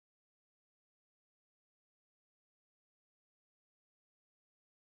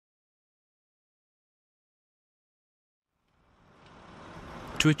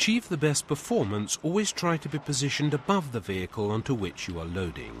To achieve the best performance, always try to be positioned above the vehicle onto which you are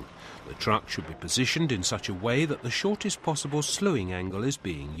loading. The truck should be positioned in such a way that the shortest possible slewing angle is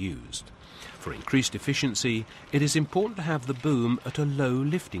being used. For increased efficiency, it is important to have the boom at a low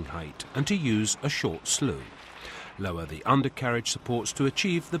lifting height and to use a short slew. Lower the undercarriage supports to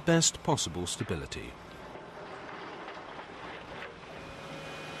achieve the best possible stability.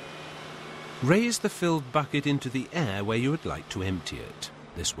 Raise the filled bucket into the air where you would like to empty it.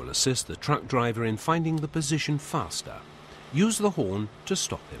 This will assist the truck driver in finding the position faster. Use the horn to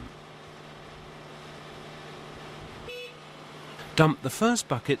stop him. Dump the first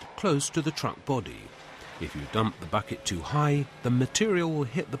bucket close to the truck body. If you dump the bucket too high, the material will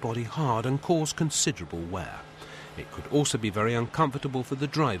hit the body hard and cause considerable wear. It could also be very uncomfortable for the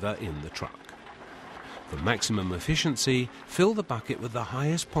driver in the truck. For maximum efficiency, fill the bucket with the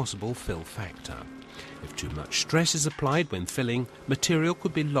highest possible fill factor. If too much stress is applied when filling, material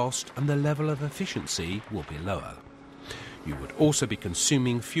could be lost and the level of efficiency will be lower. You would also be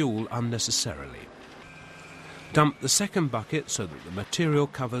consuming fuel unnecessarily. Dump the second bucket so that the material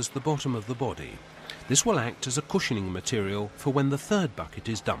covers the bottom of the body. This will act as a cushioning material for when the third bucket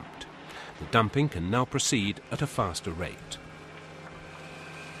is dumped. The dumping can now proceed at a faster rate.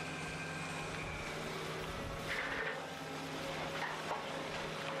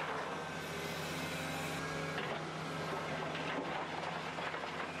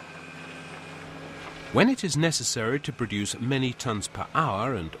 When it is necessary to produce many tons per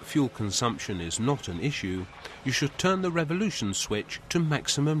hour and fuel consumption is not an issue, you should turn the revolution switch to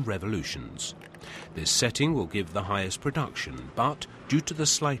maximum revolutions. This setting will give the highest production, but due to the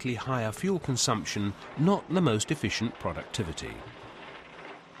slightly higher fuel consumption, not the most efficient productivity.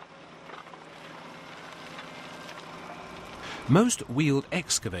 Most wheeled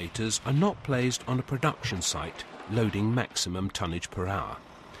excavators are not placed on a production site, loading maximum tonnage per hour.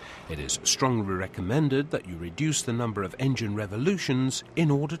 It is strongly recommended that you reduce the number of engine revolutions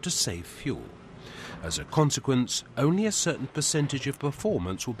in order to save fuel. As a consequence, only a certain percentage of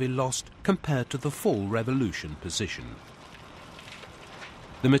performance will be lost compared to the full revolution position.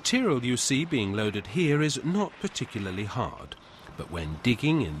 The material you see being loaded here is not particularly hard, but when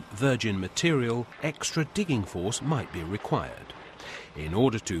digging in virgin material, extra digging force might be required. In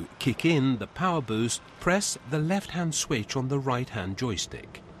order to kick in the power boost, press the left-hand switch on the right-hand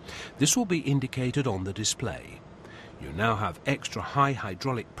joystick. This will be indicated on the display. You now have extra high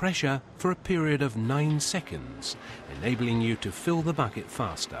hydraulic pressure for a period of 9 seconds, enabling you to fill the bucket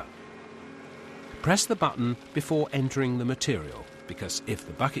faster. Press the button before entering the material, because if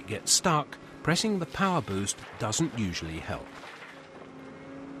the bucket gets stuck, pressing the power boost doesn't usually help.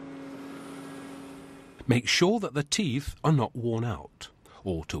 Make sure that the teeth are not worn out.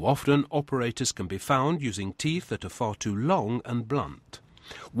 All too often, operators can be found using teeth that are far too long and blunt.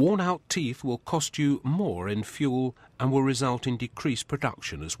 Worn-out teeth will cost you more in fuel and will result in decreased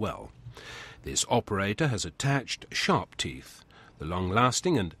production as well. This operator has attached sharp teeth. The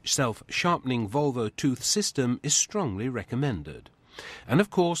long-lasting and self-sharpening Volvo tooth system is strongly recommended. And of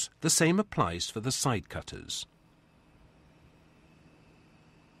course, the same applies for the side cutters.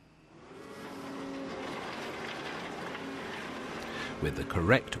 With the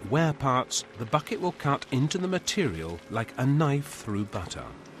correct wear parts, the bucket will cut into the material like a knife through butter.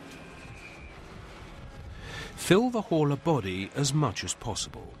 Fill the hauler body as much as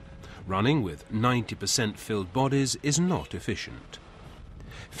possible. Running with 90% filled bodies is not efficient.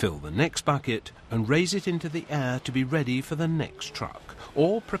 Fill the next bucket and raise it into the air to be ready for the next truck,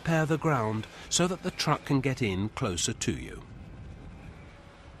 or prepare the ground so that the truck can get in closer to you.